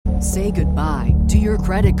Say goodbye to your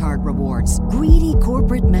credit card rewards. Greedy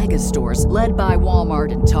corporate mega stores, led by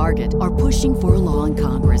Walmart and Target, are pushing for a law in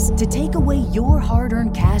Congress to take away your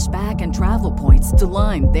hard-earned cash back and travel points to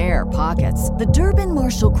line their pockets. The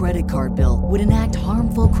Durbin-Marshall credit card bill would enact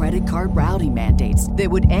harmful credit card routing mandates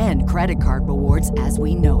that would end credit card rewards as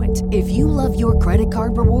we know it. If you love your credit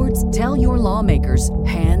card rewards, tell your lawmakers,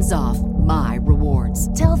 hands off my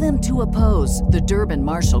rewards. Tell them to oppose the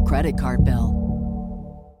Durbin-Marshall credit card bill.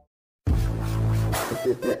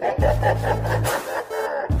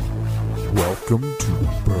 Welcome to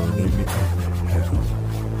Burning in Hell.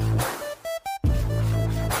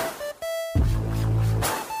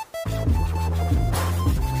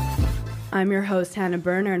 I'm your host, Hannah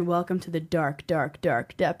Berner, and welcome to the dark, dark,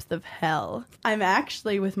 dark depths of hell. I'm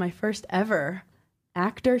actually with my first ever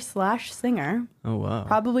actor/singer. Oh, wow.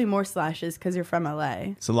 Probably more slashes because you're from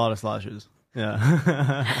LA. It's a lot of slashes.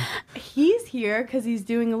 Yeah. He's here because he's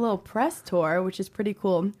doing a little press tour, which is pretty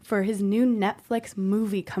cool, for his new Netflix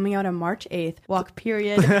movie coming out on March 8th. Walk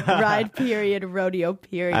period, ride period, rodeo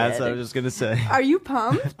period. That's what I was just going to say. Are you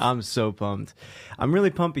pumped? I'm so pumped. I'm really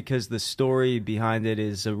pumped because the story behind it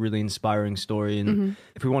is a really inspiring story. And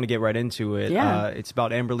if we want to get right into it, it's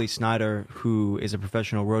about Amberly Snyder, who is a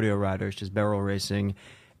professional rodeo rider. She's barrel racing.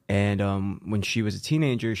 And when she was a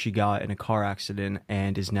teenager, she got in a car accident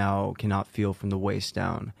and is now cannot feel from the waist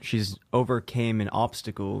down. She's overcame an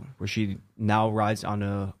obstacle where she now rides on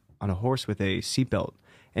a horse with a seatbelt.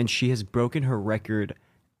 And she has broken her record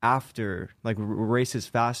after, like, races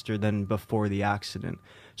faster than before the accident.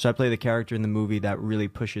 So I play the character in the movie that really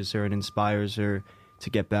pushes her and inspires her to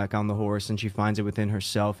get back on the horse. And she finds it within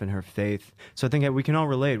herself and her faith. So I think that we can all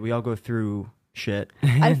relate. We all go through shit.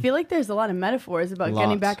 I feel like there's a lot of metaphors about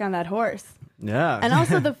getting back on that horse. Yeah. And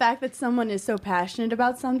also the fact that someone is so passionate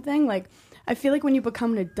about something, like, I feel like when you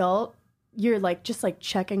become an adult, you're like just like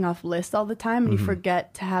checking off lists all the time and you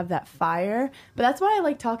forget to have that fire. But that's why I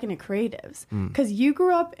like talking to creatives, because you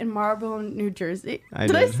grew up in Marlborough, New Jersey.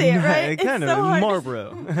 Did I say it right? Kind it's of. so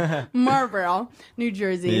hard. Marlborough, New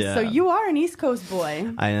Jersey. Yeah. So you are an East Coast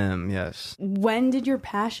boy. I am, yes. When did your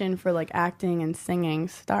passion for like acting and singing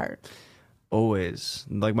start? Always.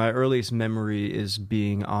 Like, my earliest memory is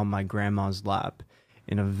being on my grandma's lap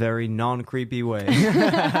in a very non-creepy way,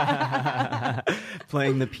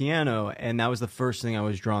 playing the piano. And that was the first thing I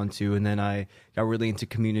was drawn to. And then I got really into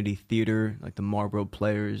community theater, like the Marlboro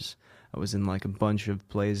Players. I was in like a bunch of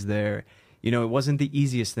plays there. You know, it wasn't the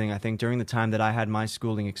easiest thing. I think during the time that I had my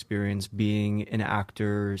schooling experience, being an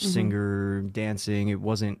actor, singer, dancing, it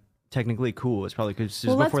wasn't technically cool. It's probably because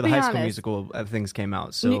before the High School Musical things came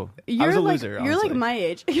out. So I was a loser. You're like my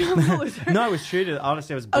age. You're a loser. No, I was treated.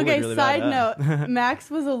 Honestly, I was bullied really bad. Okay, side note. Max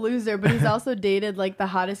was a loser, but he's also dated like the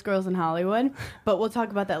hottest girls in Hollywood. But we'll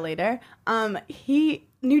talk about that later.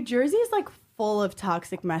 New Jersey is like full of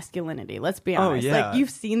toxic masculinity. Let's be honest. Oh, yeah. Like, you've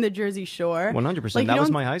seen the Jersey Shore. 100%. Like, that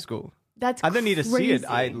was my high school. That's I didn't need to see it. crazy.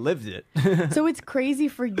 I lived it. So it's crazy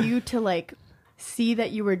for you to like see that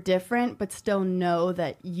you were different, but still know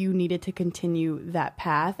that you needed to continue that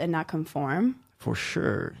path and not conform. For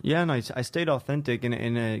sure. Yeah, and I stayed authentic, and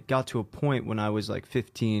it got to a point when I was like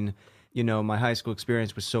 15, you know, my high school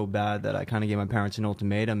experience was so bad that I kind of gave my parents an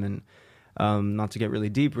ultimatum, and not to get really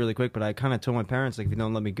deep really quick, but I kind of told my parents, like, if you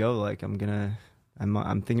don't let me go, like, I'm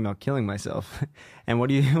thinking about killing myself. And what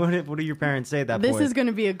do your parents say at that point? This is going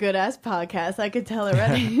to be a good-ass podcast. I could tell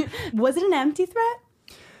already. Was it an empty threat?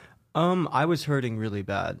 I was hurting really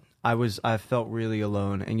bad. I felt really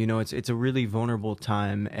alone, and you know, it's a really vulnerable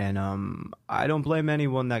time, and I don't blame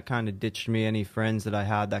anyone that kind of ditched me, any friends that I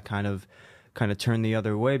had that kind of turned the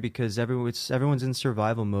other way, because everyone's in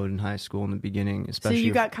survival mode in high school in the beginning, especially. So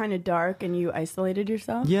you got kind of dark and you isolated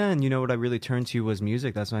yourself? Yeah, and you know what I really turned to was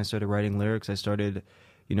music. That's when I started writing lyrics. I started,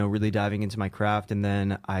 you know, really diving into my craft, and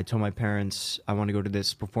then I told my parents I want to go to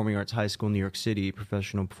this performing arts high school in New York City,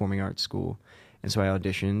 professional performing arts school. And so I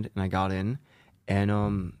auditioned, and I got in, and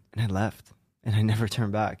I left, and I never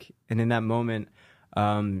turned back. And in that moment,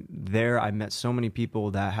 there I met so many people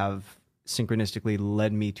that have synchronistically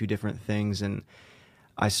led me to different things, and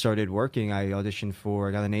I started working. I got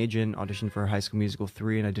an agent, auditioned for High School Musical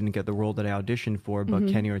 3, and I didn't get the role that I auditioned for, but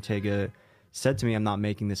Kenny Ortega said to me, I'm not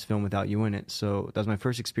making this film without you in it. So that was my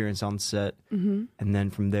first experience on set. And then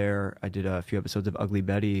from there, I did a few episodes of Ugly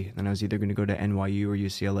Betty, and I was either going to go to NYU or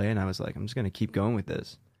UCLA, and I was like, I'm just going to keep going with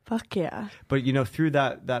this. Fuck yeah. But, you know, through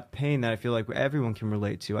that pain that I feel like everyone can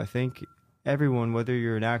relate to, I think everyone, whether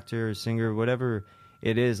you're an actor or singer, whatever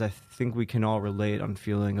it is, I think we can all relate on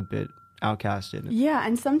feeling a bit outcasted. Yeah,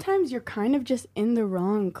 and sometimes you're kind of just in the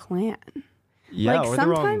wrong clan. Yeah, like or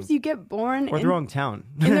sometimes you get born the wrong town.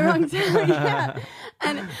 in the wrong town. Yeah.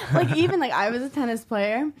 And like even like I was a tennis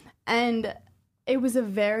player, and it was a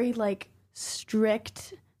very like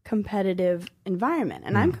strict competitive environment,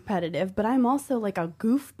 and I'm competitive, but I'm also like a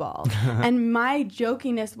goofball, and my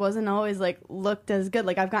jokiness wasn't always like looked as good.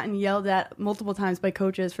 Like I've gotten yelled at multiple times by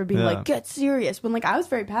coaches for being like, get serious, when like I was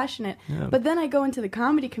very passionate. But then I go into the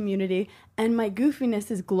comedy community and my goofiness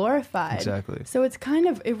is glorified. Exactly. So it's kind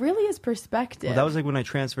of, it really is perspective. Well, that was like when I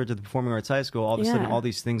transferred to the Performing Arts High School. All of a sudden, all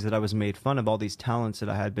these things that I was made fun of, all these talents that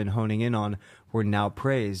I had been honing in on, were now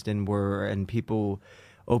praised, and people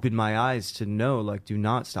opened my eyes to know, like, do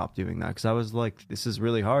not stop doing that. Because I was like, this is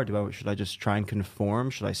really hard. Should I just try and conform?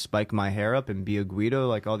 Should I spike my hair up and be a Guido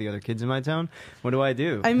like all the other kids in my town? What do I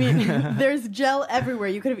do? I mean, there's gel everywhere.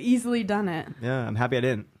 You could have easily done it. Yeah, I'm happy I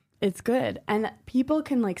didn't. It's good. And people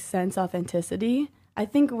can like sense authenticity. I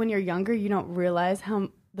think when you're younger, you don't realize how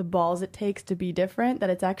the balls it takes to be different,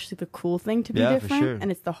 that it's actually the cool thing to be different. For sure.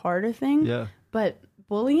 And it's the harder thing. Yeah. But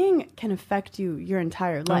bullying can affect you your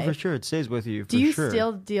entire life. Oh, for sure. It stays with you. Do you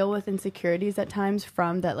still deal with insecurities at times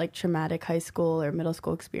from that like traumatic high school or middle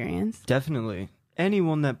school experience? Definitely.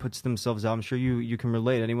 Anyone that puts themselves out, I'm sure you can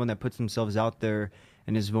relate, anyone that puts themselves out there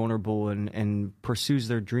and is vulnerable and pursues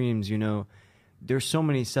their dreams, you know, there's so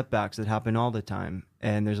many setbacks that happen all the time,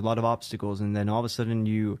 and there's a lot of obstacles, and then all of a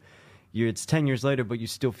sudden it's 10 years later, but you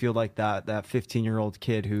still feel like that 15-year-old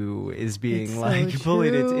kid who is being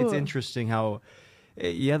bullied. It's interesting how,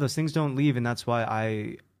 those things don't leave, and that's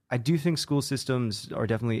why I do think school systems are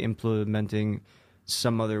definitely implementing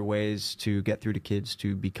some other ways to get through to kids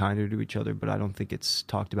to be kinder to each other, but I don't think it's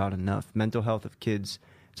talked about enough. Mental health of kids,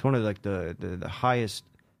 it's one of like the highest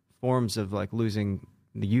forms of like losing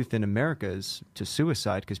the youth in America is to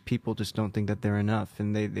suicide, because people just don't think that they're enough,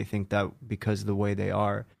 and they think that because of the way they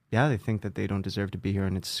are, they think that they don't deserve to be here,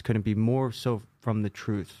 and it's couldn't be more so from the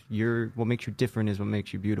truth. What makes you different is what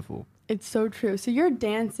makes you beautiful. It's so true. So you're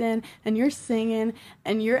dancing and you're singing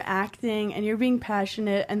and you're acting and you're being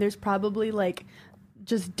passionate, and there's probably like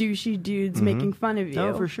just douchey dudes making fun of you.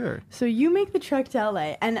 Oh, for sure. So you make the trek to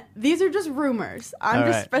LA, and these are just rumors.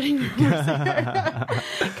 I'm just spreading rumors here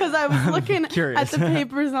because I was looking at the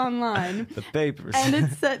papers online. The papers. And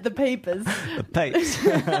it said the papers. The papers.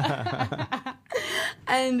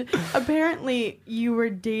 And apparently you were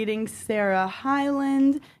dating Sarah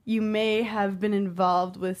Hyland. You may have been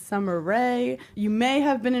involved with Summer Rae. You may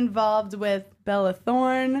have been involved with Bella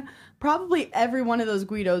Thorne. Probably every one of those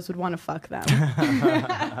Guidos would want to fuck them.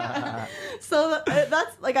 So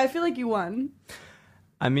that's like, I feel like you won.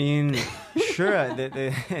 I mean, sure.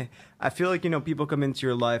 I feel like, people come into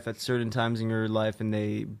your life at certain times in your life, and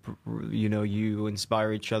you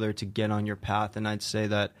inspire each other to get on your path. And I'd say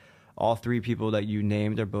that all three people that you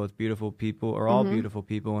named are both beautiful people, or all beautiful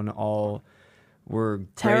people, and all were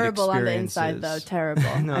terrible great on the inside, though. Terrible.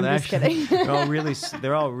 No, I'm just kidding. They're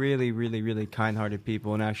all really, really, really kind-hearted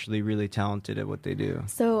people, and actually really talented at what they do.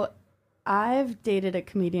 So I've dated a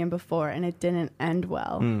comedian before, and it didn't end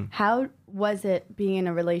well. How was it being in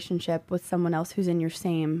a relationship with someone else who's in your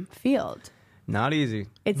same field? Not easy.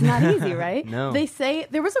 It's not easy, right? No. They say,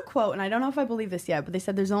 there was a quote, and I don't know if I believe this yet, but they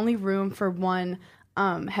said there's only room for one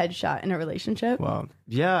headshot in a relationship. Well,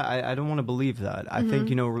 yeah, I don't want to believe that. I think,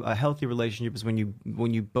 a healthy relationship is when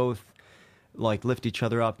you both like lift each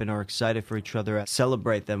other up and are excited for each other,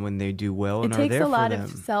 celebrate them when they do well, and are there for them. It takes a lot of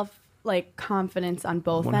self confidence on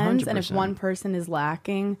both 100%. Ends, and if one person is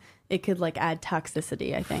lacking, it could like add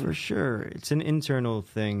toxicity, I think. For sure. It's an internal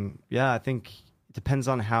thing. Yeah, I think it depends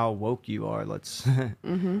on how woke you are. This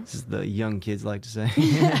is the young kids like to say.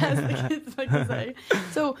 Yes, the kids like to say.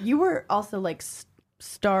 So you were also like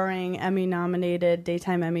starring, Emmy-nominated,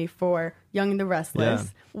 Daytime Emmy for Young and the Restless. Yeah.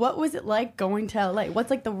 What was it like going to LA? What's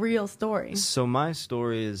like the real story? So my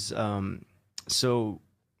story is, so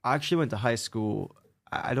I actually went to high school.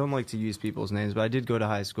 I don't like to use people's names, but I did go to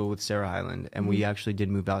high school with Sarah Hyland, and we actually did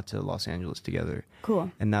move out to Los Angeles together.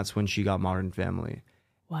 Cool. And that's when she got Modern Family.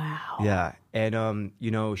 Wow. Yeah. And,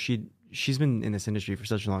 she's been in this industry for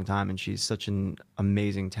such a long time, and she's such an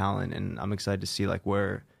amazing talent, and I'm excited to see like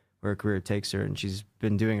where her career takes her, and she's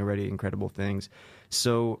been doing already incredible things.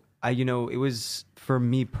 So it was, for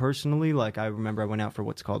me personally, like I remember I went out for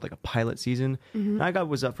what's called like a pilot season, and I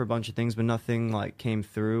was up for a bunch of things, but nothing like came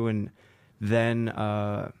through. And then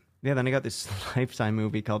then I got this Lifetime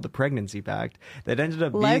movie called The Pregnancy Pact that ended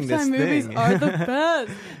up being this thing. Lifetime movies are the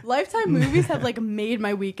best. Lifetime movies have like made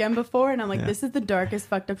my weekend before, and I'm like, this is the darkest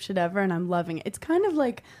fucked up shit ever, and I'm loving it. It's kind of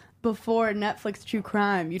like before Netflix true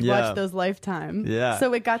crime, you'd watch those Lifetime. Yeah.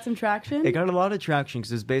 So it got some traction? It got a lot of traction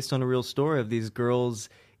because it's based on a real story of these girls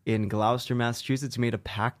in Gloucester, Massachusetts who made a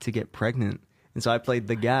pact to get pregnant. And so I played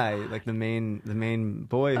the guy, like the main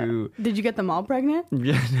boy who. Did you get them all pregnant?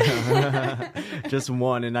 Just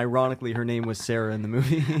one, and ironically, her name was Sarah in the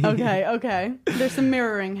movie. Okay. There's some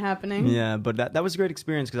mirroring happening. Yeah, but that was a great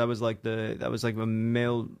experience because I was like the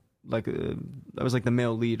male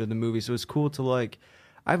lead of the movie. So it's cool to like.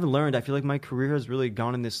 I've learned. I feel like my career has really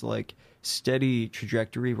gone in this like steady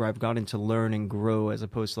trajectory where I've gotten to learn and grow as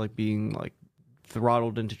opposed to like being like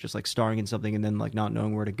throttled into just like starring in something and then like not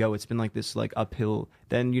knowing where to go. It's been like this like uphill.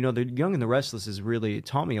 Then, you know, The Young and the Restless has really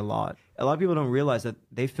taught me a lot. A lot of people don't realize that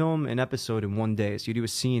they film an episode in one day. So you do a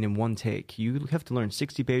scene in one take. You have to learn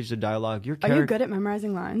 60 pages of dialogue. Are you good at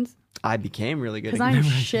memorizing lines? I became really good at because I'm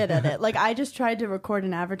shit at it. Like, I just tried to record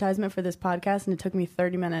an advertisement for this podcast, and it took me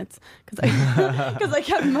 30 minutes because I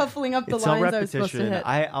kept muffling up the lines I was supposed to hit.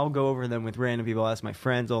 I'll go over them with random people. I'll ask my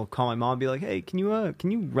friends. I'll call my mom and be like, hey, can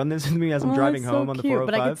you run this with me as I'm driving home on the 405?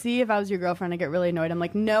 But I could see if I was your girlfriend, I'd get really annoyed. I'm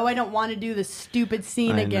like, no, I don't want to do this stupid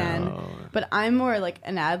scene again. Know. But I'm more like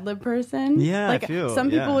an ad-lib person. Yeah, like, I feel, some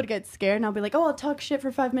people would get scared, and I'll be like, oh, I'll talk shit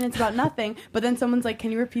for 5 minutes about nothing. But then someone's like,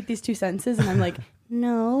 can you repeat these 2 sentences? And I'm like,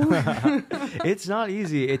 no. It's not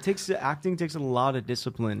easy. Acting takes a lot of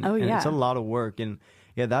discipline. Oh, yeah. And it's a lot of work. And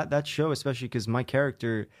yeah, that show, especially because my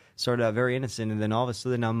character started out very innocent, and then all of a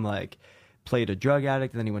sudden I'm like played a drug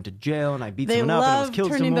addict, and then he went to jail, and I beat someone up, and I was killed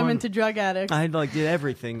turning someone. them into drug addicts. I like did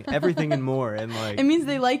everything and more, and like it means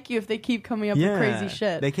they like you if they keep coming up with crazy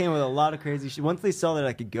shit. They came with a lot of crazy shit. Once they saw that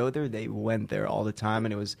I could go there, they went there all the time,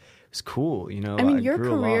 and it was cool, you know. I mean, your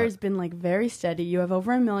career has been like very steady. You have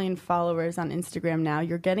over 1 million followers on Instagram now.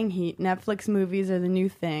 You're getting heat. Netflix movies are the new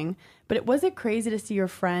thing. But was it crazy to see your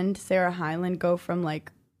friend Sarah Hyland go from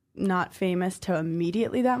like not famous to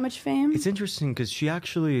immediately that much fame? It's interesting because she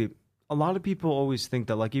actually. A lot of people always think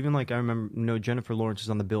that, like, even like I remember, Jennifer Lawrence was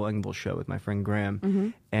on the Bill Engvall show with my friend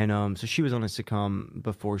Graham, and so she was on a sitcom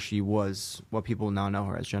before she was what people now know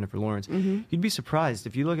her as, Jennifer Lawrence. You'd be surprised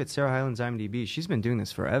if you look at Sarah Hyland's IMDb. She's been doing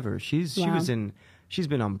this forever. She's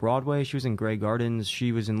been on Broadway. She was in Grey Gardens.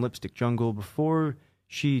 She was in Lipstick Jungle before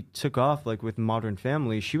she took off like with Modern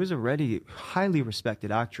Family. She was already a highly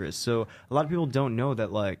respected actress. So a lot of people don't know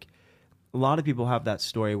that. Like, a lot of people have that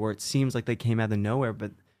story where it seems like they came out of nowhere,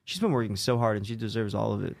 but she's been working so hard, and she deserves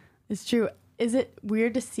all of it. It's true. Is it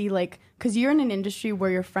weird to see, like, because you're in an industry where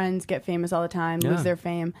your friends get famous all the time, lose their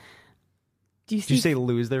fame. Did you say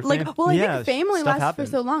lose their fame? Like, well, I think fame only lasts for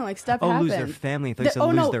so long. Like, stuff happens. Lose their family. I thought you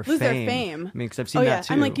said lose their fame. I mean, because I've seen that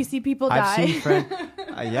too. I'm like, you see people die. I've seen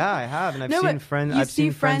yeah, I have, and I've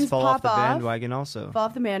seen friends fall off the bandwagon also. Fall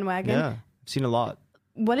off the bandwagon. Yeah, I've seen a lot.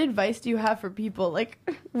 What advice do you have for people like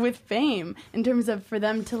with fame in terms of for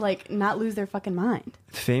them to like not lose their fucking mind?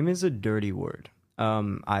 Fame is a dirty word.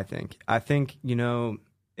 I think, you know,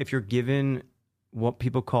 if you're given what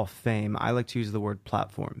people call fame, I like to use the word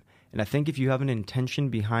platform. And I think if you have an intention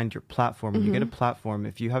behind your platform, when you get a platform,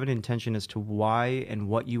 if you have an intention as to why and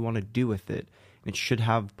what you want to do with it, it should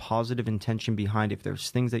have positive intention behind it. If there's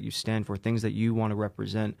things that you stand for, things that you want to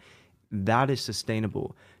represent, that is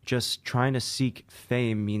sustainable. Just trying to seek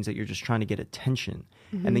fame means that you're just trying to get attention.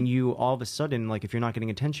 And then you all of a sudden, like, if you're not getting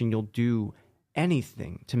attention, you'll do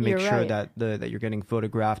anything to make sure that that you're getting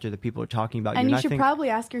photographed or that people are talking about you. And you should probably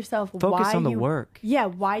ask yourself focus on the work. Yeah,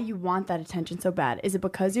 why you want that attention so bad. Is it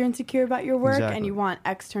because you're insecure about your work and you want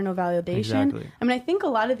external validation? Exactly. I mean, I think a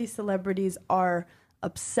lot of these celebrities are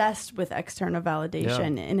obsessed with external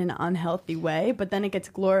validation in an unhealthy way, but then it gets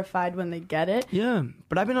glorified when they get it. Yeah,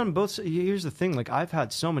 but I've been on both. Here's the thing: like, I've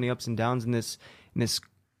had so many ups and downs in this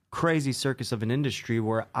crazy circus of an industry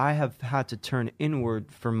where I have had to turn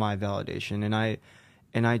inward for my validation,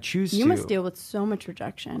 and I choose. You must deal with so much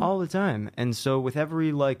rejection all the time, and so with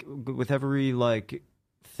every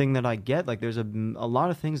thing that I get, like, there's a lot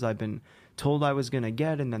of things I've been told I was going to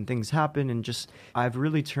get, and then things happen, and just I've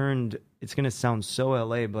really turned, it's going to sound so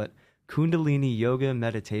LA, but Kundalini yoga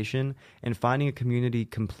meditation and finding a community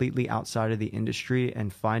completely outside of the industry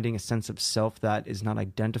and finding a sense of self that is not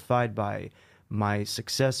identified by my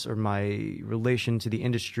success or my relation to the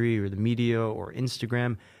industry or the media or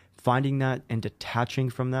Instagram, finding that and detaching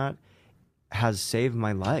from that has saved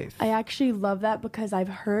my life. I actually love that because I've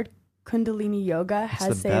heard Kundalini yoga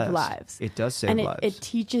has saved lives. It does save lives. And it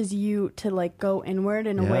teaches you to like go inward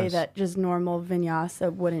in a way that just normal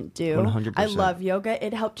vinyasa wouldn't do. 100%. I love yoga.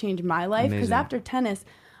 It helped change my life because after tennis,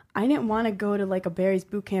 I didn't want to go to like a Barry's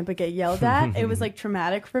boot camp and get yelled at. It was like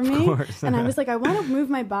traumatic for me. Of course. And I was like, I want to move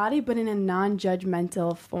my body, but in a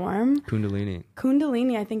non-judgmental form.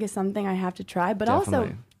 Kundalini, I think, is something I have to try. But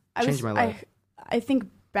Definitely. also, Changed my life. I think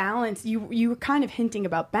balance, you were kind of hinting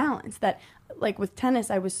about balance, that like with tennis,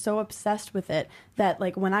 I was so obsessed with it that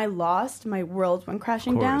like when I lost, my world went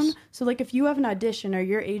crashing down. So like if you have an audition or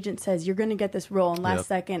your agent says you're going to get this role and last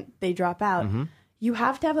second they drop out, you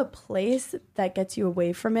have to have a place that gets you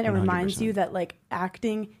away from it and 100%. reminds you that like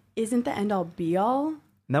acting isn't the end all be all.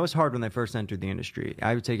 And that was hard when I first entered the industry.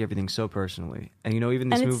 I would take everything so personally. And you know, even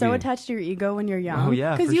this and movie... it's so attached to your ego when you're young. Oh,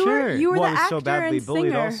 yeah, for you sure. You were well, the I was actor so badly and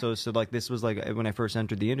bullied singer. also. So, like, this was, like, when I first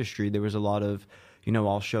entered the industry, there was a lot of, you know,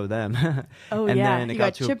 I'll show them. Oh, and yeah. Then it You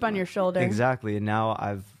got a chip on your shoulder. Exactly. And now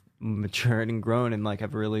I've matured and grown and, like,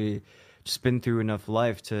 I've really just been through enough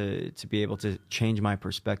life to be able to change my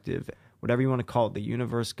perspective. Whatever you want to call it, the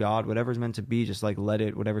universe, God, whatever's meant to be, just, like, let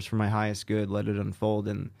it, whatever's for my highest good, let it unfold.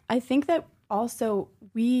 And I think that also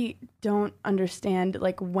we don't understand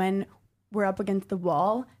like when we're up against the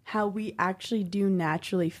wall how we actually do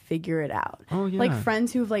naturally figure it out. Oh, yeah. Like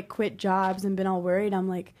friends who've like quit jobs and been all worried, I'm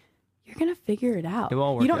like, you're gonna figure it out. It will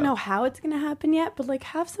all work you don't out. know how it's gonna happen yet, but like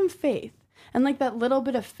have some faith. And like that little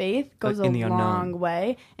bit of faith goes a in the long unknown.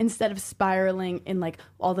 way instead of spiraling in like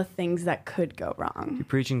all the things that could go wrong. You're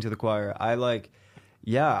preaching to the choir. I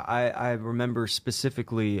remember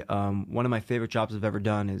specifically one of my favorite jobs I've ever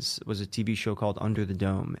done was a TV show called Under the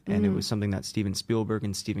Dome, and it was something that Steven Spielberg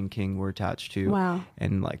and Stephen King were attached to. Wow.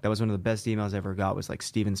 And like that was one of the best emails I ever got was like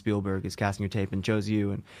Steven Spielberg is casting your tape and chose you,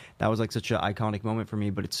 and that was like such an iconic moment for me.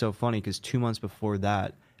 But it's so funny because 2 months before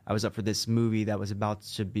that, I was up for this movie that was about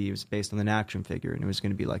to be, it was based on an action figure, and it was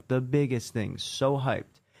going to be like the biggest thing, so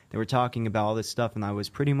hyped. They were talking about all this stuff, and I was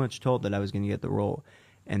pretty much told that I was going to get the role,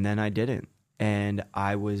 and then I didn't. And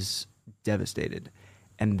I was devastated.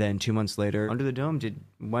 And then 2 months later, Under the Dome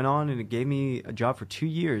went on and it gave me a job for 2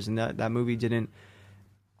 years. And that movie didn't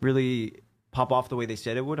really pop off the way they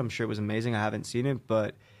said it would. I'm sure it was amazing. I haven't seen it.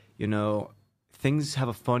 But, you know, things have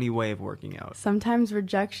a funny way of working out. Sometimes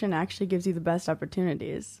rejection actually gives you the best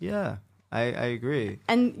opportunities. Yeah, I agree.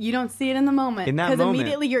 And you don't see it in the moment. In that because moment.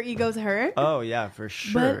 immediately your ego's hurt. Oh, yeah, for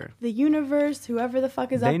sure. But the universe, whoever the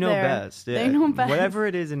fuck is up there. They know best. Yeah. They know best. Whatever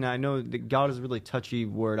it is, and I know that God is a really touchy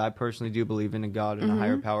word. I personally do believe in a God and a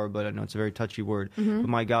higher power, but I know it's a very touchy word. But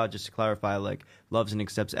my God, just to clarify, like, loves and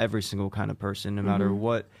accepts every single kind of person, no matter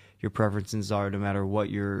what your preferences are, no matter what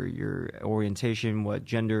your orientation, what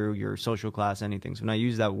gender, your social class, anything. So when I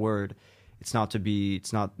use that word, it's not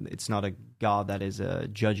a God that is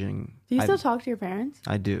judging. Do you still talk to your parents?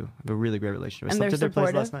 I do. I have a really great relationship. I And slept they're at their place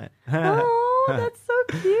supportive? last night. Oh, that's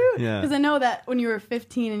so cute. Yeah. Because I know that when you were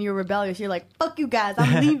 15 and you were rebellious, you're like, fuck you guys,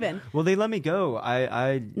 I'm leaving. Well, they let me go.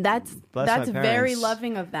 That's bless my very parents.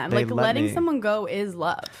 loving of them. They Like let letting me. someone go is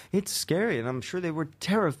love. It's scary, and I'm sure they were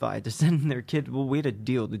terrified to send their kid. Well, we had a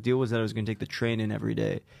deal. The deal was that I was going to take the train in every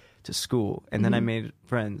day to school, and then I made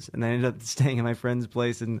friends, and I ended up staying at my friend's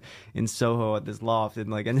place in Soho at this loft,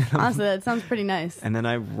 and like ended up, Honestly, that sounds pretty nice. and then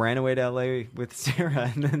I ran away to LA with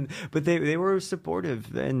Sarah, and then but they were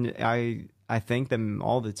supportive, and I thank them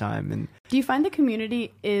all the time. And Do you find the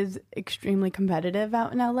community is extremely competitive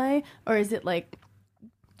out in LA, or is it like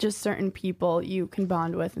just certain people you can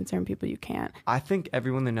bond with and certain people you can't? I think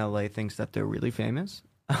everyone in LA thinks that they're really famous.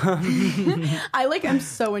 I'm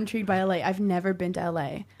so intrigued by LA. I've never been to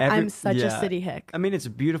LA. I'm such a city hick. I mean, it's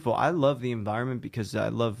beautiful. I love the environment because I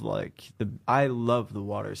love the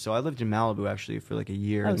water. So I lived in Malibu actually for like a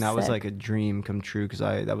year, and that was sick. like a dream come true because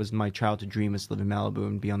that was my childhood dream, was to live in Malibu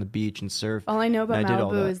and be on the beach and surf. All I know about And I did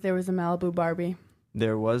all Malibu that. is there was a Malibu Barbie.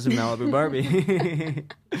 There was a Malibu Barbie.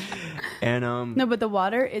 And No, but the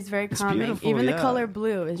water is very calming. beautiful, Even the yeah. color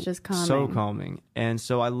blue is just calming. so calming. And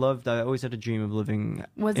so I always had a dream of living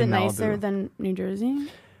Was in it nicer Malibu. than New Jersey?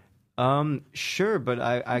 Sure, but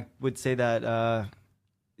I would say that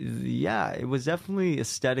yeah, it was definitely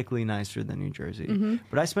aesthetically nicer than New Jersey.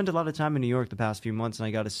 But I spent a lot of time in New York the past few months, and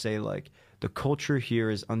I got to say, like, the culture here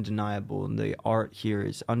is undeniable, and the art here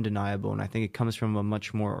is undeniable, and I think it comes from a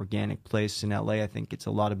much more organic place. In LA, I think it's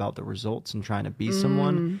a lot about the results and trying to be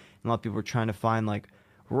someone. And a lot of people are trying to find, like,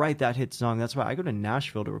 write that hit song. That's why I go to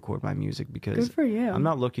Nashville to record my music, because Good for you. I'm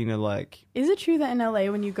not looking to, like... Is it true that in LA,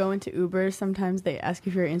 when you go into Uber, sometimes they ask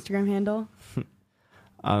you for your Instagram handle?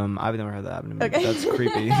 I've never heard that happen to me. Okay. That's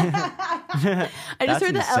creepy. I just That's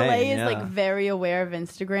heard that insane, LA is yeah. like very aware of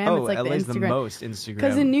Instagram. Oh, it's like LA's the the Instagram. most Instagram.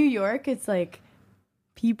 Because in New York, it's like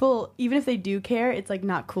people, even if they do care, it's like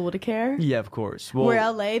not cool to care. Yeah, of course. Well,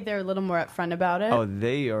 Where LA, they're a little more upfront about it. oh,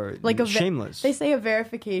 they are like shameless. They say a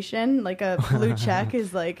verification, like a blue check,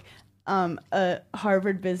 is like a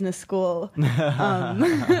Harvard Business School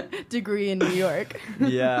degree in New York.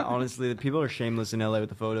 Yeah, honestly, the people are shameless in LA with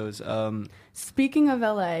the photos. Speaking of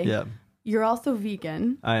LA, Yeah. you're also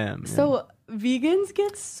vegan. I am. Yeah. So vegans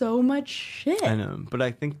get so much shit. I know, but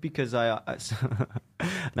I think because I'm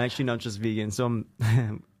actually not just vegan, so I'm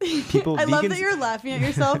people. I vegans, love that you're laughing at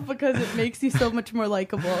yourself because it makes you so much more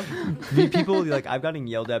likable. people like I've gotten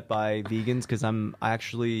yelled at by vegans because I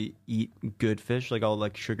actually eat good fish, like all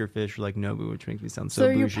like sugar fish or like Nobu, which makes me sound so So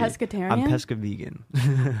you're bougie. pescatarian? I'm pesca vegan.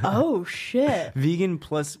 Oh shit. Vegan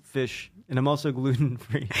plus fish, and I'm also gluten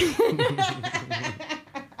free.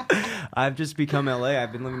 I've just become LA.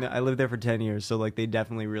 I've been living there. I lived there for 10 years, so like they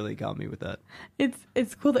definitely really got me with that.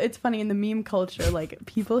 It's cool. It's funny in the meme culture. Like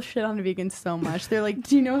people shit on vegans so much. They're like,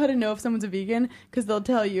 "Do you know how to know if someone's a vegan?" Because they'll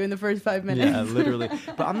tell you in the first 5 minutes. Yeah, literally.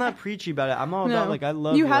 But I'm not preachy about it. I'm all about like I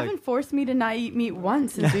love. You like, haven't forced me to not eat meat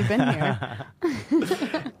once since we've been here.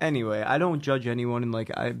 Anyway, I don't judge anyone, and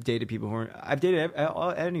like I've dated people who are. I've dated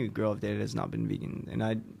any girl I've dated has not been vegan, and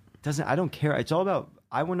I don't care. It's all about.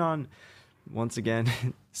 I went on. Once again,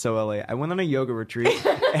 so LA. I went on a yoga retreat.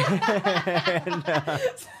 And,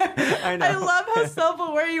 I know. I love how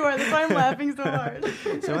self-aware you are. That's why I'm laughing so hard.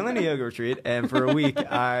 So I went on a yoga retreat, and for a week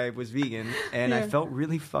I was vegan, and I felt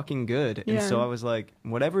really fucking good. And so I was like,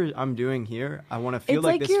 whatever I'm doing here, I want to feel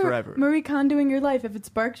like this you're forever. Marie Kondoing your life. If it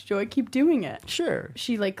sparks joy, keep doing it. Sure.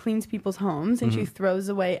 She like cleans people's homes, and she throws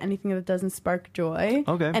away anything that doesn't spark joy.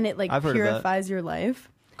 Okay. And it like I've heard of that. purifies your life.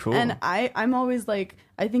 Cool. And I'm always like,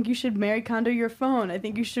 I think you should Marie Kondo your phone. I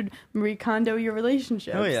think you should Marie Kondo your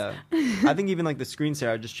relationships. Oh yeah. I think even like the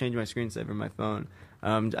screensaver. I just changed my screensaver on my phone.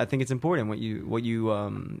 I think it's important what you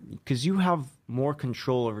because you have more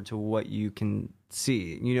control over to what you can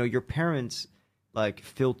see. You know, your parents like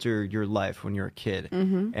filter your life when you're a kid,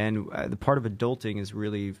 and the part of adulting is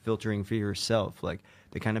really filtering for yourself, like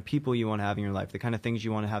the kind of people you want to have in your life, the kind of things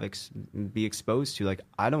you want to have be exposed to. Like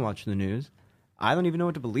I don't watch the news. I don't even know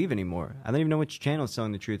what to believe anymore. I don't even know which channel is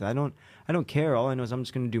telling the truth. I don't care. All I know is I'm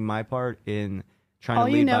just going to do my part in trying to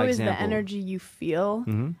lead by example. All you know is the energy you feel,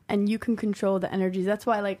 and you can control the energies. That's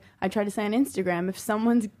why, like, I try to say on Instagram, if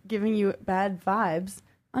someone's giving you bad vibes,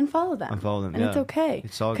 unfollow them. Unfollow them, and yeah. it's okay.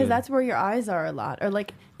 It's all good. Because that's where your eyes are a lot. Or,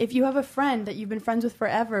 like, if you have a friend that you've been friends with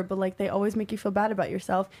forever, but, like, they always make you feel bad about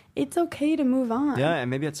yourself, it's okay to move on. Yeah, and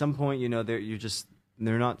maybe at some point, you know, they're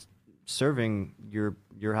not serving your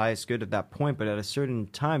highest good at that point, but at a certain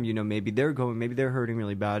time, you know, maybe they're hurting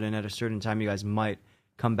really bad, and at a certain time you guys might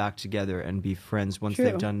come back together and be friends once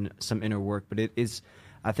they've done some inner work. But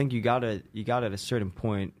I think you gotta at a certain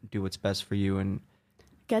point do what's best for you and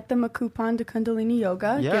get them a coupon to Kundalini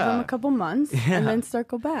Yoga, give them a couple months, and then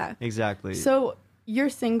circle back. Exactly. So you're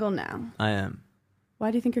single now. I am.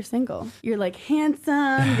 Why do you think you're single? You're like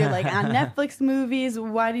handsome. You're like on Netflix movies.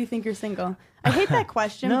 Why do you think you're single? I hate that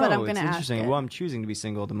question, but I'm going to ask interesting. it. Well, I'm choosing to be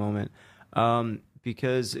single at the moment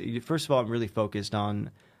because, first of all, I'm really focused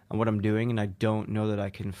on what I'm doing, and I don't know that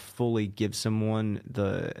I can fully give someone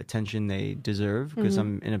the attention they deserve because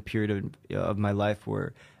I'm in a period of my life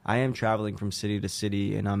where I am traveling from city to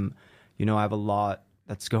city, and I have a lot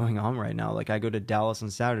that's going on right now. Like I go to Dallas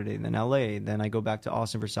on Saturday, then LA, then I go back to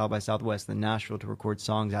Austin for South by Southwest, then Nashville to record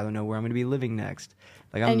songs. I don't know where I'm going to be living next.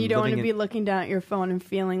 Like and you don't want to be looking down at your phone and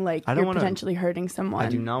feeling like you're potentially hurting someone. I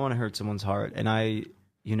do not want to hurt someone's heart. And I've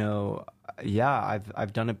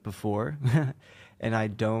done it before and I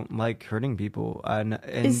don't like hurting people. And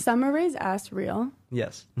is Summer Rae's ass real?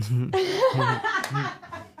 Yes.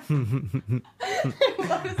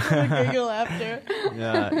 Giggle after.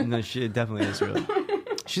 Yeah, no, she definitely is real.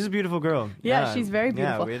 She's a beautiful girl. Yeah, she's very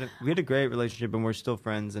beautiful. Yeah, we had a great relationship, and we're still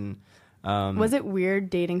friends. And was it weird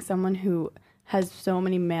dating someone who has so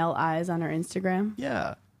many male eyes on her Instagram?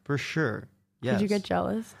 Yeah, for sure. Yes. Did you get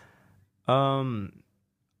jealous?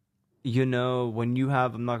 You know, when you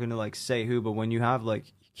have, I'm not going to like say who, but when you have like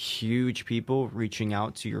huge people reaching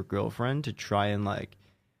out to your girlfriend to try and like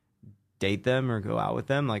date them or go out with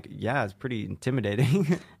them, like, yeah, it's pretty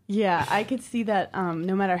intimidating. Yeah, I could see that.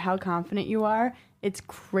 No matter how confident you are, it's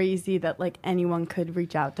crazy that like anyone could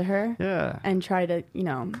reach out to her. Yeah. And try to,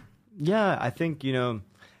 Yeah, I think,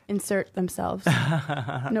 insert themselves.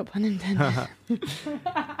 No pun intended.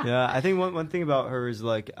 Yeah, I think one thing about her is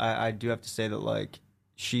like I do have to say that like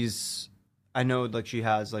I know like she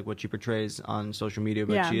has like what she portrays on social media,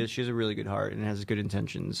 but she has a really good heart and has good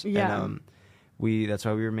intentions. Yeah. And that's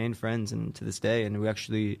why we remain friends and to this day. And we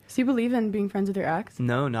actually. So you believe in being friends with your ex?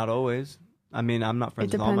 No, not always. I mean, I'm not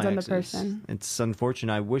friends with all my exes. It depends on the person. It's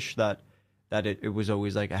unfortunate. I wish that it was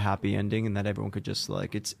always like a happy ending and that everyone could just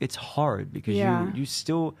like it's hard because you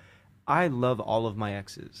still. I love all of my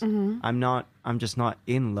exes. Mm-hmm. I'm just not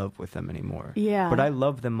in love with them anymore. Yeah. But I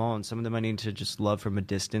love them all, and some of them I need to just love from a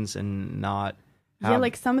distance and not. Yeah,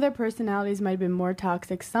 like some of their personalities might have been more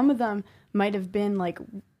toxic. Some of them might have been like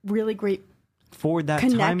really great for that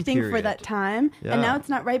connecting time for that time, and now it's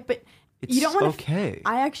not right. But it's you don't want okay.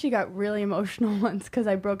 I actually got really emotional once because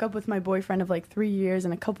I broke up with my boyfriend of like 3 years,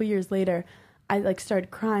 and a couple years later, I like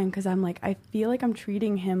started crying because I'm like, I feel like I'm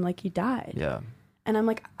treating him like he died. Yeah. And I'm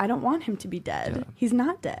like, I don't want him to be dead. Yeah. He's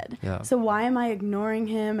not dead. Yeah. So why am I ignoring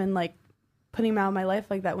him and like putting him out of my life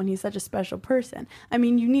like that when he's such a special person? I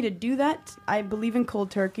mean, you need to do that. I believe in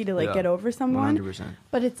cold turkey to like get over someone. 100%.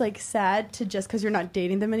 But it's like sad to just because you're not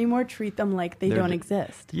dating them anymore, treat them like they don't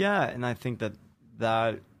exist. Yeah, and I think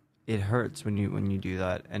that it hurts when you do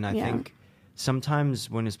that. And I think sometimes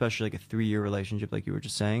when, especially like a 3-year relationship, like you were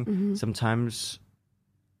just saying, sometimes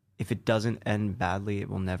if it doesn't end badly, it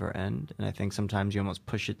will never end. And I think sometimes you almost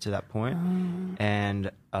push it to that point.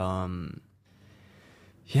 And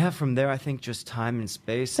from there, I think just time and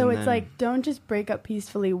space. So it's like, don't just break up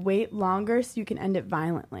peacefully. Wait longer so you can end it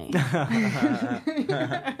violently.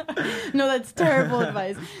 No, that's terrible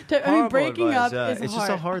advice. I mean, breaking up is hard. It's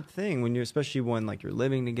just a hard thing when especially when like you're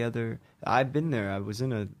living together. I've been there. I was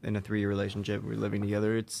in a 3-year relationship. We're living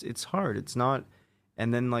together. It's hard. It's not.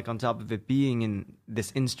 And then like on top of it being in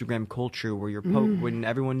this Instagram culture where you're when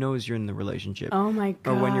everyone knows you're in the relationship. Oh my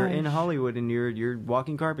god. Or when you're in Hollywood and you're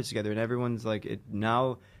walking carpets together and everyone's like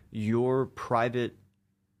now your private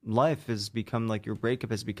life has become like your breakup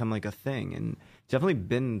has become like a thing. And definitely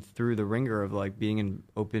been through the ringer of like being in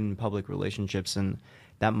open public relationships, and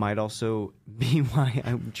that might also be why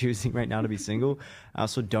I'm choosing right now to be single. I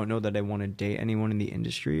also don't know that I want to date anyone in the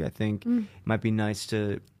industry. I think it might be nice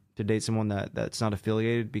to date someone that's not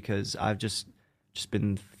affiliated, because I've just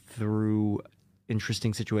been through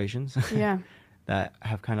interesting situations that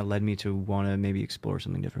have kind of led me to want to maybe explore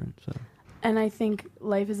something different. So, and I think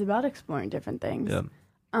life is about exploring different things.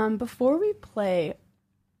 Yeah. Before we play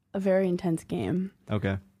a very intense game,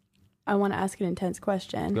 okay, I want to ask an intense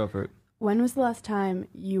question. Go for it. When was the last time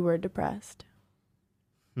you were depressed?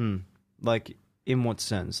 Like, in what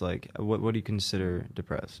sense? Like, what do you consider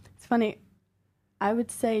depressed? It's funny. I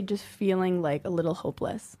would say just feeling like a little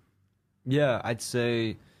hopeless. Yeah, I'd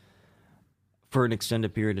say for an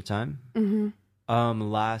extended period of time.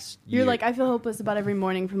 Last year, you're like, I feel hopeless about every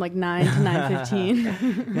morning from like 9 to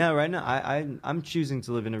 9:15. Yeah, right now I'm choosing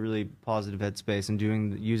to live in a really positive headspace and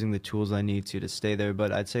using the tools I need to stay there.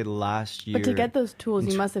 But I'd say last year. But to get those tools,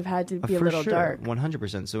 you must have had to be a little dark.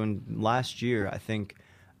 100%. So in last year, I think,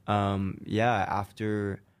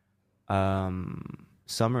 after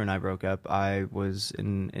Summer and I broke up, I was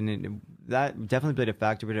that definitely played a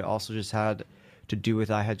factor, but it also just had to do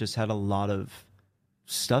with I had just had a lot of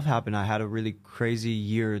stuff happen. I had a really crazy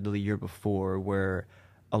year the year before where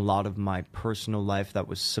a lot of my personal life that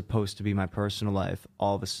was supposed to be my personal life,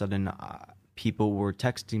 all of a sudden people were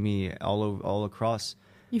texting me all across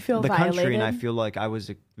the country, and I feel like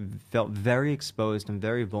felt very exposed and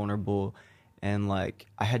very vulnerable. And like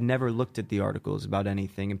I had never looked at the articles about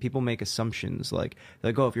anything, and people make assumptions like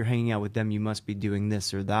oh, if you're hanging out with them, you must be doing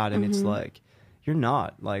this or that, and it's like you're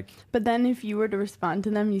not. Like, but then if you were to respond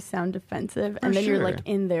to them, you sound defensive, and then you're like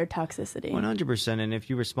in their toxicity. 100%. And if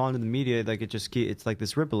you respond to the media, like it's like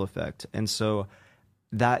this ripple effect. And so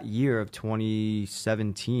that year of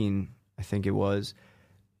 2017, I think it was,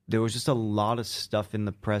 there was just a lot of stuff in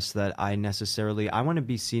the press that I want to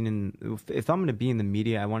be seen in. If I'm going to be in the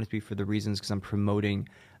media, I want it to be for the reasons because I'm promoting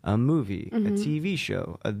a movie, a TV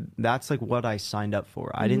show. That's like what I signed up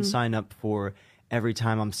for. I didn't sign up for every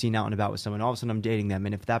time I'm seen out and about with someone, all of a sudden I'm dating them.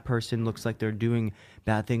 And if that person looks like they're doing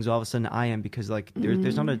bad things, all of a sudden I am, because like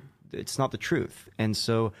it's not the truth. And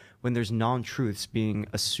so when there's non-truths being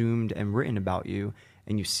assumed and written about you,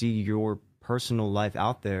 and you see your personal life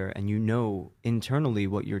out there and you know internally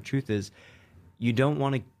what your truth is, you don't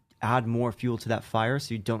want to add more fuel to that fire,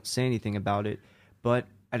 so you don't say anything about it. But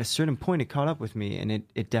at a certain point it caught up with me, and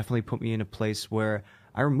it definitely put me in a place where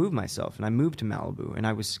I removed myself and I moved to Malibu, and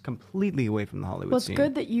I was completely away from the Hollywood scene. Well, it's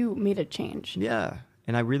good that you made a change. Yeah.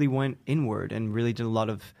 And I really went inward and really did a lot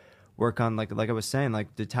of work on like I was saying,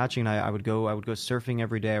 like detaching. I would go surfing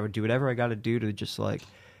every day. I would do whatever I got to do to just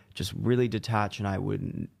really detach, and I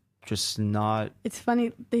would just not. It's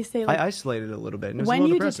funny, they say like, I isolated a little bit. And it was when a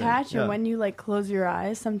you depressing. detach and when you like close your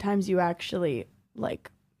eyes, sometimes you actually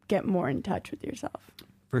like get more in touch with yourself.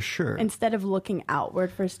 For sure. Instead of looking outward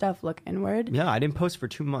for stuff, look inward. Yeah, I didn't post for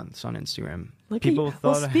 2 months on Instagram. Well,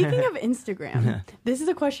 speaking of Instagram, this is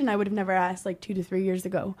a question I would have never asked like 2 to 3 years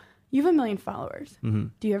ago. You have 1 million followers. Mm-hmm.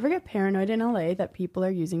 Do you ever get paranoid in LA that people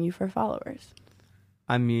are using you for followers?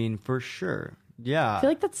 I mean, for sure. Yeah. I feel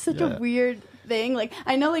like that's such a weird thing. Like,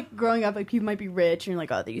 I know like growing up, like people might be rich and you're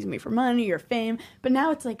like, oh, they're using me for money or fame. But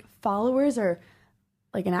now it's like followers are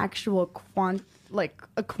like an actual like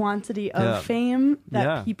a quantity of fame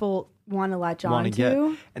that people want to latch on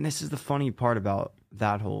to. And this is the funny part about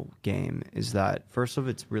that whole game is that first of all,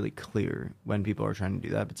 it's really clear when people are trying to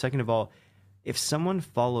do that. But second of all, if someone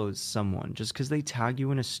follows someone just because they tag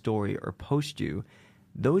you in a story or post you,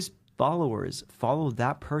 those followers follow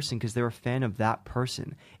that person because they're a fan of that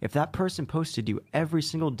person. If that person posted you every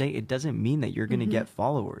single day, it doesn't mean that you're going to get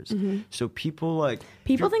followers. So people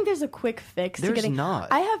think there's a quick fix to getting. Not.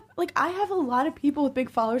 I have a lot of people with big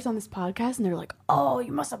followers on this podcast, and they're like, "Oh,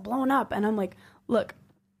 you must have blown up," and I'm like, "Look,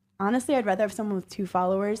 honestly, I'd rather have someone with 2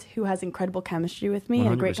 followers who has incredible chemistry with me 100%.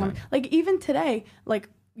 And a great time. Like even today, like."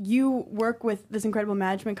 You work with this incredible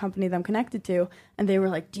management company that I'm connected to, and they were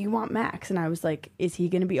like, do you want Max? And I was like, is he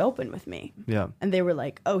going to be open with me? Yeah. And they were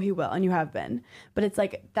like, oh, he will, and you have been. But it's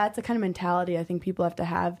like, that's the kind of mentality I think people have to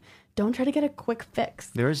have. Don't try to get a quick fix.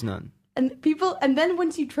 There is none. And then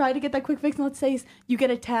once you try to get that quick fix, and let's say you get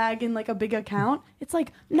a tag in like a big account, it's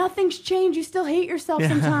like, nothing's changed. You still hate yourself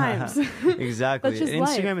sometimes. Exactly. That's just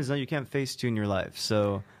Instagram life. is not, you can't Facetune your life.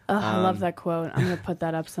 So. I love that quote. I'm going to put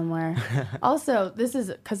that up somewhere. Also, this is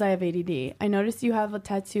because I have ADD. I noticed you have a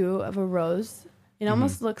tattoo of a rose. It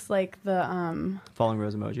almost looks like the... falling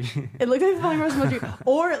rose emoji. It looks like the falling rose emoji.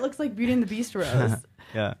 Or it looks like Beauty and the Beast rose.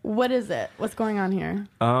 Yeah. What is it? What's going on here?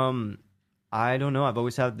 I don't know. I've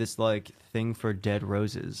always had this like thing for dead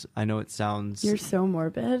roses. I know it sounds... You're so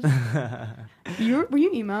morbid. Were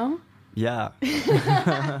you emo? Yeah.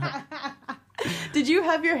 Did you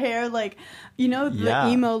have your hair like, the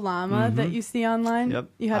emo llama that you see online? Yep.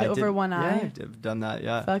 You had it over one eye? Yeah, I've done that,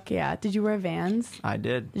 yeah. Fuck yeah. Did you wear Vans? I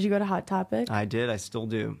did. Did you go to Hot Topic? I did. I still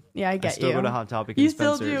do. Yeah, I get you. I still go to Hot Topic You and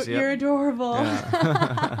still Spencer's. do. Yep. You're adorable.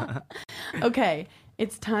 Yeah. Okay,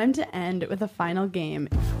 it's time to end with a final game.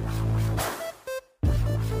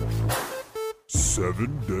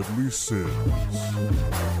 7 Deadly Sins.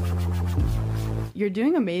 You're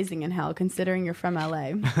doing amazing in hell, considering you're from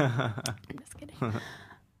LA. I'm just kidding.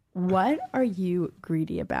 What are you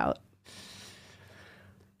greedy about?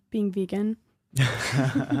 Being vegan?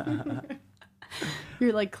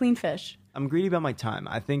 You're like clean fish. I'm greedy about my time.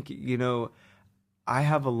 I think, I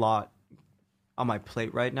have a lot on my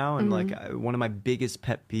plate right now. And one of my biggest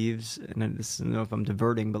pet peeves, and I don't know if I'm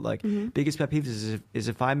diverting, but biggest pet peeves is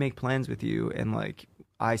if I make plans with you and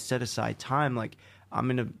I set aside time,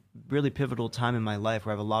 I'm in a really pivotal time in my life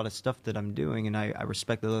where I have a lot of stuff that I'm doing, and I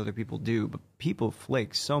respect that other people do, but people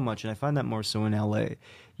flake so much, and I find that more so in LA.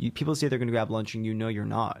 People say they're going to grab lunch, and you're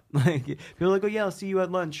not. People are like, oh yeah, I'll see you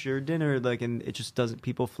at lunch or dinner, and it just doesn't.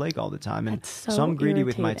 People flake all the time, and so I'm greedy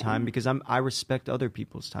with my time because I respect other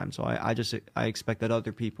people's time. So I expect that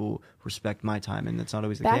other people respect my time, and that's not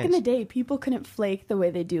always the case. Back in the day, people couldn't flake the way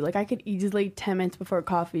they do. I could easily 10 minutes before a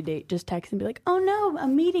coffee date just text and be like, oh no, a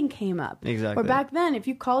meeting came up. Exactly. Or back then, if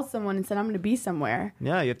you called someone and said, I'm going to be somewhere.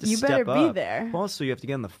 Yeah, you have to you step up. better be there. Also, you have to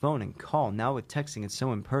get on the phone and call. Now with texting, it's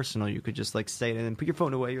so impersonal. You could just say it and then put your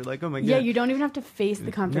phone away. You're like, oh my God. Yeah, you don't even have to face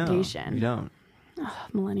the confrontation. No, you don't. Oh,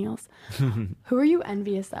 millennials. Who are you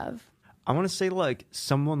envious of? I want to say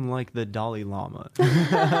someone like the Dalai Lama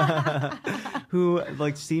who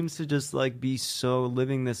seems to just be so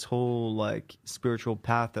living this whole spiritual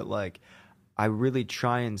path that I really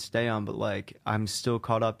try and stay on, but I'm still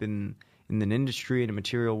caught up in an industry and a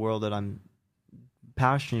material world that I'm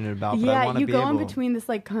passionate about. But I want to be go in between this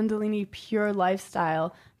Kundalini pure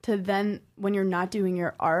lifestyle to then when you're not doing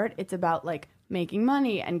your art, it's about making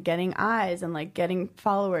money and getting eyes and getting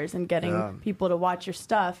followers and getting people to watch your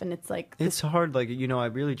stuff, and it's hard. I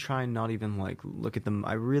really try not even look at them.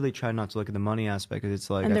 I really try not to look at the money aspect, because it's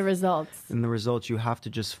and the results. And the results, you have to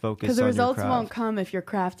just focus on because the results your craft. won't come if your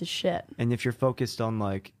craft is shit. And if you're focused on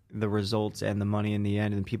the results and the money in the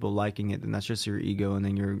end and people liking it, then that's just your ego, and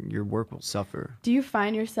then your work will suffer. Do you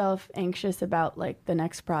find yourself anxious about the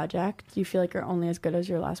next project? Do you feel like you're only as good as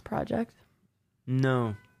your last project?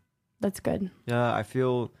 No. That's good. Yeah, I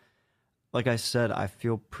feel, like I said, I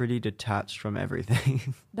feel pretty detached from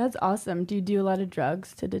everything. That's awesome. Do you do a lot of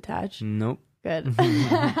drugs to detach? Nope. Good.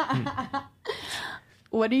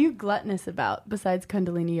 What are you gluttonous about besides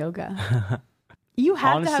Kundalini yoga? You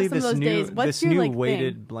have Honestly, to have some of those days. What's this your new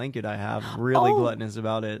weighted thing? blanket I have, really gluttonous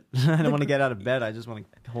about it. I don't want to get out of bed. I just want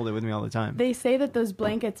to hold it with me all the time. They say that those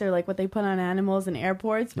blankets are what they put on animals in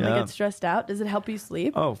airports when they get stressed out. Does it help you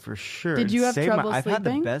sleep? Oh, for sure. Did you have trouble I've sleeping?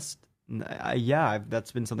 had the best...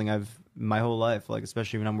 that's been something I've my whole life,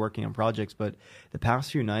 especially when I'm working on projects. But the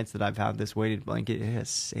past few nights that I've had this weighted blanket, it has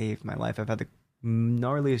saved my life. I've had the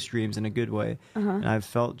gnarliest dreams in a good way, and I've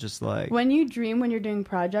felt just when you dream when you're doing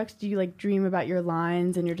projects, do you dream about your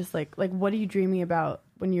lines, and you're just what are you dreaming about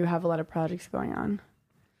when you have a lot of projects going on?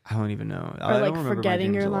 I don't even know. Or I don't remember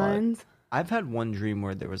forgetting my your dreams a lot. lines? I've had one dream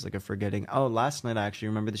where there was like a forgetting. Oh, last night I actually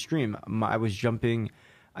remember this dream. I was jumping.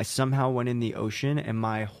 I somehow went in the ocean and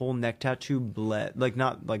my whole neck tattoo bled, like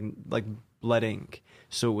not like bled ink.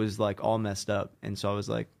 So it was like all messed up. And so I was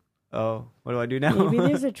like, oh, what do I do now? Maybe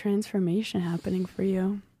there's a transformation happening for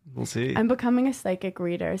you. We'll see. I'm becoming a psychic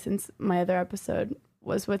reader since my other episode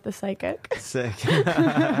was with the psychic. Sick.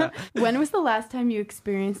 When was the last time you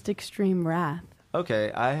experienced extreme wrath?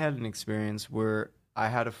 Okay, I had an experience where I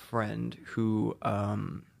had a friend who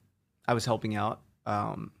I was helping out,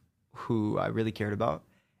 who I really cared about,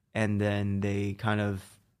 and then they kind of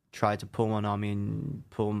tried to pull one on me and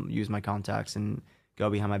use my contacts and go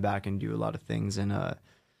behind my back and do a lot of things, and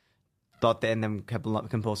and then kept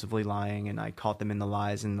compulsively lying, and I caught them in the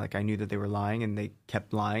lies, and like I knew that they were lying, and they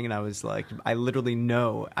kept lying, and I was like, I literally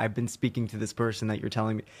know I've been speaking to this person that you're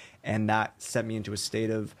telling me, and that set me into a state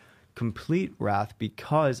of complete wrath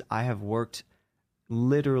because I have worked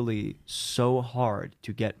literally so hard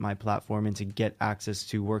to get my platform and to get access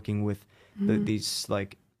to working with these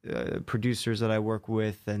like producers that I work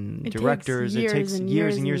with and directors. It takes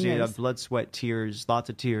years and years. Blood, sweat, tears, lots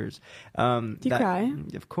of tears. Do you cry?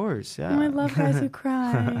 Of course, yeah. Oh, I love guys who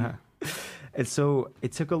cry. And so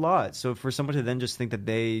it took a lot. So for someone to then just think that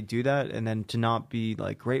they do that and then to not be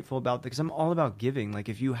like grateful about it, because I'm all about giving. Like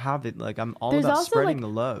if you have it, like I'm all about spreading the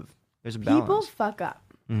love. There's a balance. People fuck up.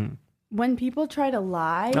 Mm-hmm. When people try to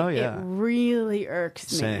lie, it really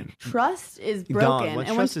irks me. Same. Trust is broken. Once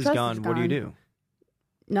and trust is gone, what do?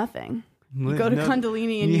 Nothing. You go to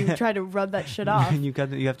Kundalini and you try to rub that shit off. And you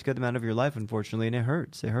have to cut them out of your life, unfortunately, and it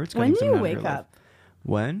hurts. It hurts. When do you wake up?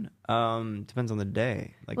 When? Depends on the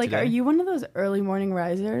day. Like today. Are you one of those early morning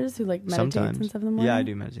risers who like meditates and stuff in the morning? Yeah, I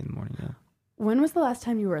do meditate in the morning, yeah. When was the last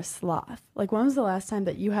time you were a sloth? Like when was the last time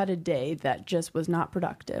that you had a day that just was not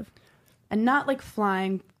productive? And not like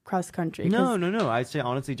flying cross country. No. I'd say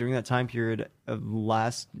honestly during that time period of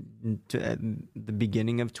the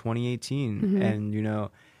beginning of 2018 and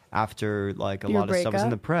after like a lot of stuff was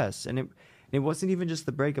in the press, and it wasn't even just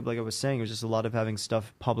the breakup, like I was saying, it was just a lot of having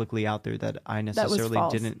stuff publicly out there that I necessarily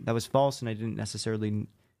that was false and I didn't necessarily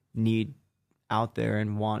need out there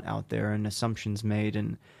and want out there, and assumptions made,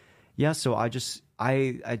 and so I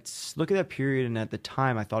look at that period, and at the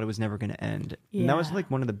time I thought it was never going to end. And that was like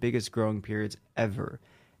one of the biggest growing periods ever.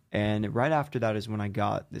 And right after that is when I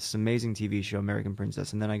got this amazing TV show, American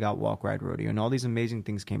Princess, and then I got Walk, Ride, Rodeo, and all these amazing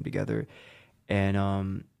things came together. And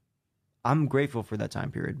I'm grateful for that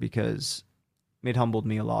time period because it humbled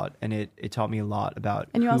me a lot, and it taught me a lot about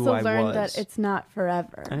who I was. And you also learned that it's not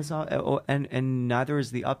forever. And it's not, and neither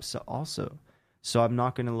is the ups also. So I'm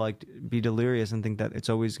not going to like be delirious and think that it's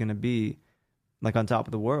always going to be like on top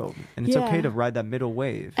of the world. And it's okay to ride that middle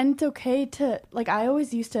wave. And it's okay to, like, I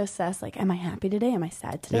always used to assess, like, am I happy today? Am I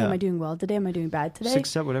sad today? Am I doing well today? Am I doing bad today? Just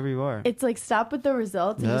accept whatever you are. It's like, stop with the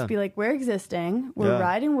results and just be like, we're existing, we're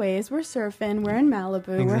riding waves, we're surfing, we're in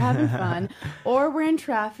Malibu, we're having fun, or we're in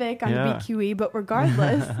traffic on the BQE, but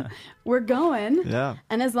regardless, we're going. Yeah.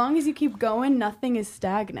 And as long as you keep going, nothing is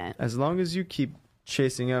stagnant. As long as you keep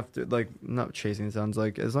chasing after, like, not chasing, it sounds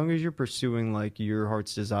like, as long as you're pursuing like your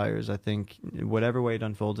heart's desires, I think whatever way it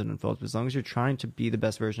unfolds, but as long as you're trying to be the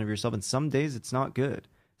best version of yourself, and some days it's not good,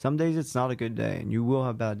 some days it's not a good day, and you will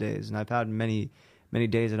have bad days, and I've had many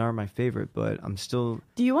days that aren't my favorite, but I'm still.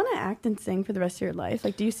 Do you want to act and sing for the rest of your life?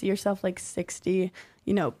 Like, do you see yourself like 60,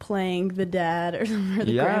 playing the dad or something, or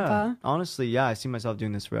the grandpa? Honestly, I see myself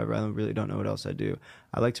doing this forever. I really don't know what else I do.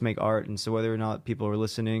 I like to make art, and so whether or not people are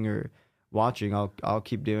listening or watching, I'll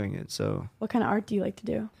keep doing it. So what kind of art do you like to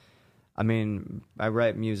do? I mean, I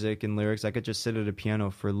write music and lyrics. I could just sit at a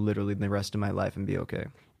piano for literally the rest of my life and be okay.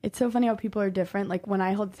 It's so funny how people are different. Like when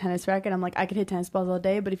I hold the tennis racket, I'm like, I could hit tennis balls all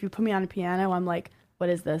day, but if you put me on a piano, I'm like, what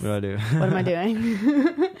is this? What do I do? What am I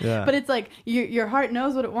doing? Yeah. But it's like your heart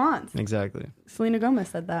knows what it wants. Exactly. Selena Gomez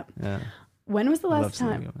said that. Yeah. When was the last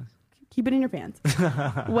time? Keep it in your pants.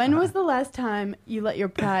 When was the last time you let your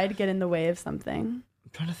pride get in the way of something?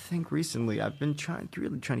 I'm trying to think recently. I've been trying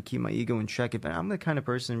to keep my ego in check. But I'm the kind of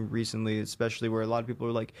person recently, especially where a lot of people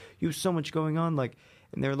are like, you have so much going on, like,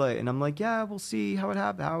 and they're like, and I'm like, yeah, we'll see how it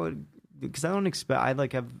happens. Because I don't expect, I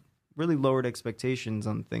like have really lowered expectations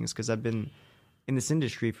on things because I've been in this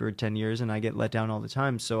industry for 10 years and I get let down all the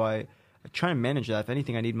time. So I try to manage that. If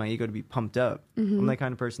anything, I need my ego to be pumped up. Mm-hmm. I'm that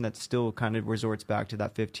kind of person that still kind of resorts back to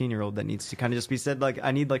that 15-year-old that needs to kind of just be said, like,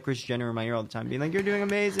 I need like Kris Jenner in my ear all the time, being like, you're doing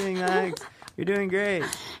amazing, thanks. You're doing great.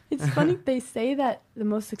 It's funny. They say that the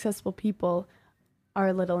most successful people are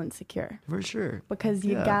a little insecure. For sure. Because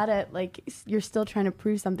you got it, like, you're still trying to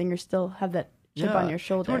prove something. You still have that chip on your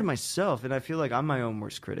shoulder. Toward myself, and I feel like I'm my own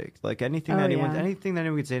worst critic. Like anything that anyone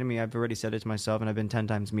could say to me, I've already said it to myself, and I've been 10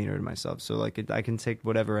 times meaner to myself. So like I can take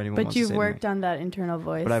whatever anyone wants to say to me. But you've worked on that internal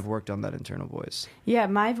voice. But I've worked on that internal voice. Yeah,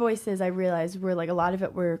 my voices, I realized, were like a lot of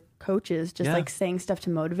it were coaches just like saying stuff to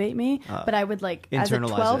motivate me. But I would like, as a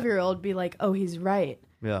 12-year-old, be like, oh, he's right.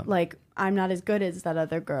 Yeah. Like, I'm not as good as that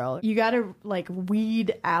other girl. You got to like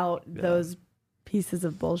weed out those pieces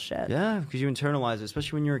of bullshit. Yeah, because you internalize it,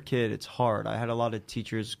 especially when you're a kid. It's hard. I had a lot of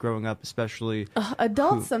teachers growing up, especially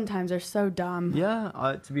adults sometimes are so dumb.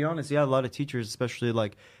 Yeah, to be honest, a lot of teachers, especially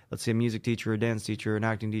like, let's say a music teacher, a dance teacher, an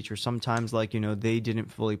acting teacher, sometimes like, they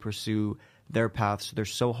didn't fully pursue their path, so they're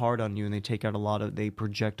so hard on you, and they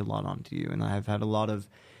project a lot onto you. And I've had a lot of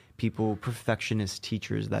people, perfectionist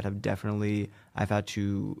teachers that have definitely, I've had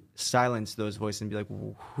to silence those voices and be like,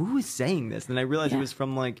 well, who is saying this? And I realized it was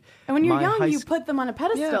from like, and when you're young, you put them on a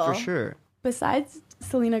pedestal. Yeah, for sure. Besides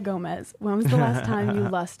Selena Gomez, when was the last time you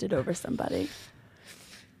lusted over somebody?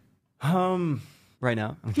 Right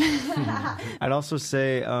now. I'd also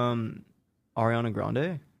say Ariana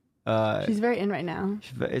Grande. She's very in right now.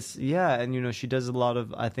 And she does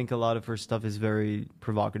I think a lot of her stuff is very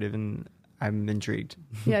provocative, and I'm intrigued.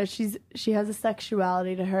 Yeah, she has a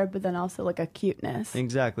sexuality to her, but then also like a cuteness.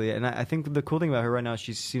 Exactly. And I think the cool thing about her right now,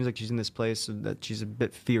 she seems like she's in this place that she's a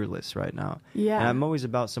bit fearless right now. Yeah. And I'm always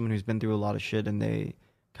about someone who's been through a lot of shit, and they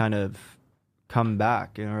kind of come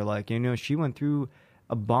back and are like, she went through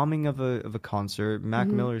a bombing of a concert, Mac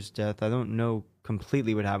Miller's death. I don't know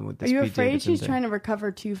completely what happened with this. Are you afraid she's trying to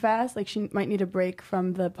recover too fast? Like she might need a break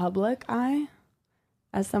from the public eye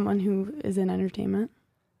as someone who is in entertainment?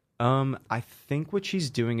 I think what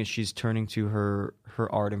she's doing is she's turning to her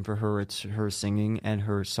art, and for her it's her singing and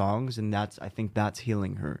her songs, and I think that's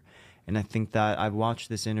healing her. And I think that I've watched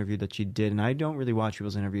this interview that she did, and I don't really watch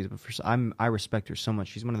people's interviews, but I respect her so much.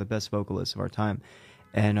 She's one of the best vocalists of our time,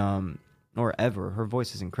 and or ever. Her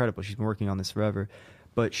voice is incredible. She's been working on this forever.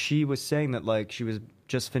 But she was saying that like she was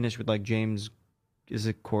just finished with like James, is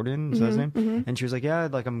it Corden? Is that his name? Mm-hmm. And she was like, yeah,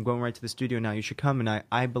 like I'm going right to the studio now. You should come. And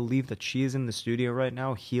I believe that she is in the studio right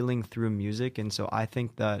now healing through music. And so I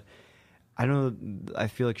think that, I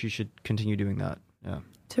feel like she should continue doing that. Yeah.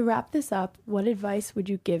 To wrap this up, what advice would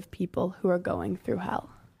you give people who are going through hell?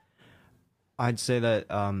 I'd say that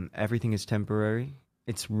everything is temporary.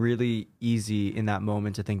 It's really easy in that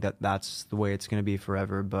moment to think that that's the way it's going to be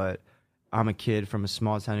forever. But I'm a kid from a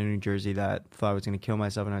small town in New Jersey that thought I was going to kill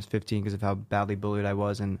myself when I was 15 because of how badly bullied I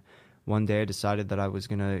was. And one day I decided that I was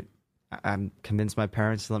going to, I convinced my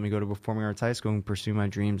parents to let me go to performing arts high school and pursue my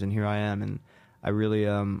dreams. And here I am. And I really,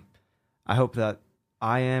 I hope that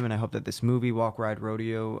and I hope that this movie, Walk, Ride,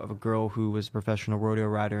 Rodeo, of a girl who was a professional rodeo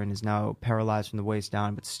rider and is now paralyzed from the waist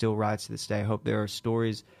down, but still rides to this day. I hope there are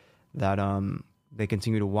stories that they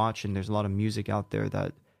continue to watch, and there's a lot of music out there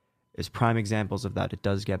that is prime examples of that. It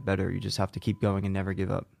does get better. You just have to keep going and never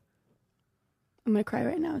give up. I'm going to cry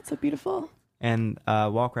right now. It's so beautiful. And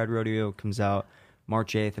Walk, Ride, Rodeo comes out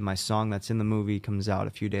March 8th, and my song that's in the movie comes out a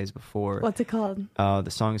few days before. What's it called? The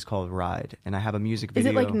song is called Ride, and I have a music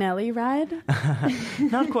video. Is it like Nelly Ride?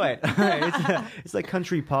 Not quite. It's like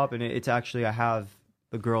country pop, and it's actually, I have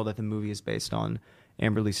the girl that the movie is based on,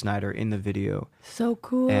 Amberly Snyder, in the video. So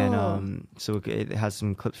cool. And so it has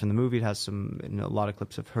some clips from the movie. It has a lot of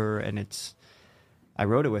clips of her, and I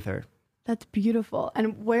wrote it with her. That's beautiful.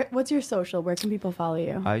 And what's your social? Where can people follow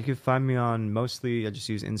you? You can find me on, mostly I just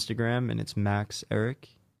use Instagram, and it's Max Ehrich,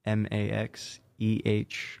 MAXEHRICH.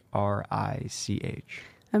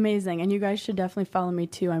 Amazing. And you guys should definitely follow me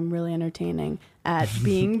too. I'm really entertaining at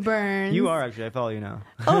Being Burns. You are, actually. I follow you now.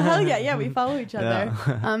 Oh, hell yeah. Yeah, we follow each other.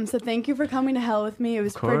 Yeah. So thank you for coming to hell with me. It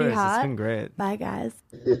was pretty hot. It's been great. Bye, guys.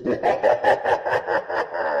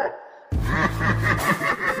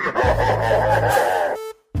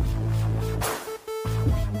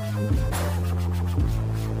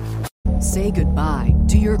 Say goodbye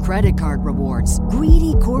to your credit card rewards.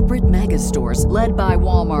 Greedy corporate mega stores, led by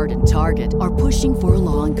Walmart and Target, are pushing for a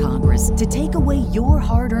law in Congress to take away your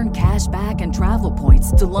hard-earned cash back and travel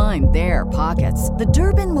points to line their pockets. The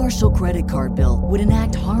Durbin-Marshall credit card bill would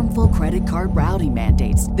enact harmful credit card routing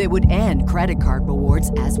mandates that would end credit card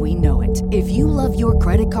rewards as we know it. If you love your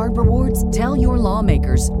credit card rewards, tell your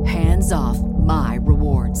lawmakers, hands off my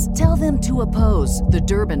rewards. Tell them to oppose the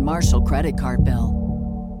Durbin-Marshall credit card bill.